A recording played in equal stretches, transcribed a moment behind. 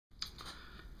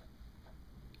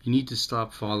You need to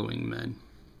stop following men.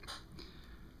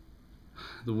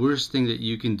 The worst thing that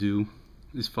you can do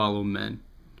is follow men.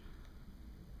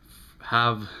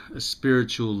 Have a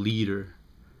spiritual leader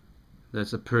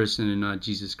that's a person and not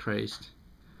Jesus Christ.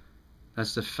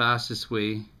 That's the fastest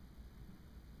way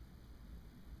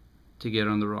to get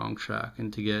on the wrong track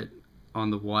and to get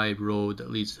on the wide road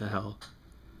that leads to hell.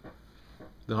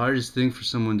 The hardest thing for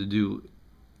someone to do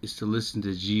is to listen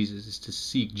to Jesus, is to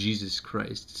seek Jesus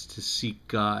Christ, is to seek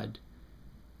God.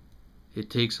 It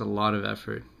takes a lot of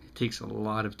effort. It takes a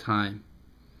lot of time.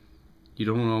 You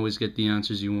don't always get the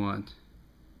answers you want.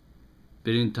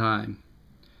 But in time,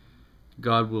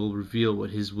 God will reveal what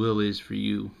His will is for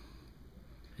you.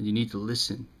 And you need to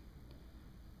listen.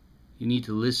 You need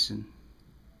to listen.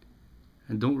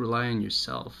 And don't rely on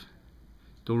yourself.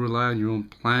 Don't rely on your own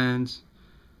plans.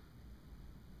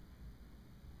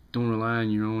 Don't rely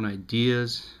on your own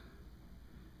ideas.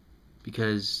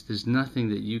 Because there's nothing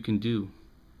that you can do.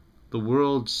 The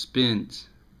world spins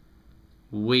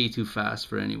way too fast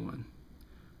for anyone.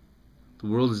 The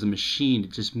world is a machine.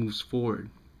 It just moves forward.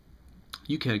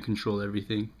 You can't control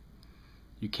everything.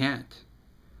 You can't.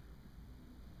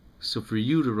 So for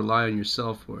you to rely on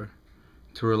yourself or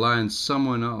to rely on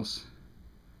someone else,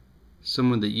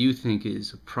 someone that you think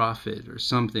is a prophet or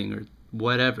something or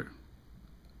whatever,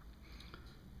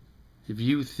 if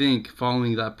you think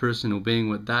following that person, obeying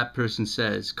what that person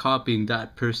says, copying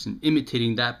that person,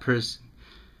 imitating that person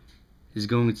is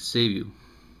going to save you,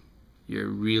 you're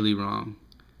really wrong.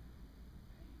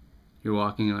 You're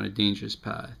walking on a dangerous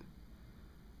path.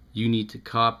 You need to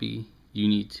copy, you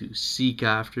need to seek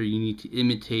after, you need to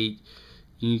imitate,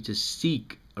 you need to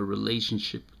seek a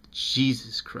relationship with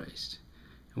Jesus Christ.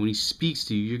 And when He speaks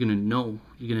to you, you're going to know.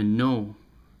 You're going to know.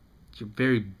 Your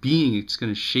very being, it's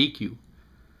going to shake you.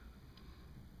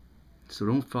 So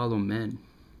don't follow men.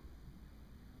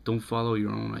 Don't follow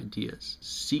your own ideas.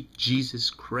 Seek Jesus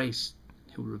Christ.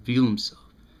 He'll reveal Himself.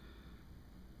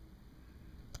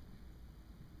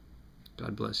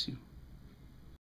 God bless you.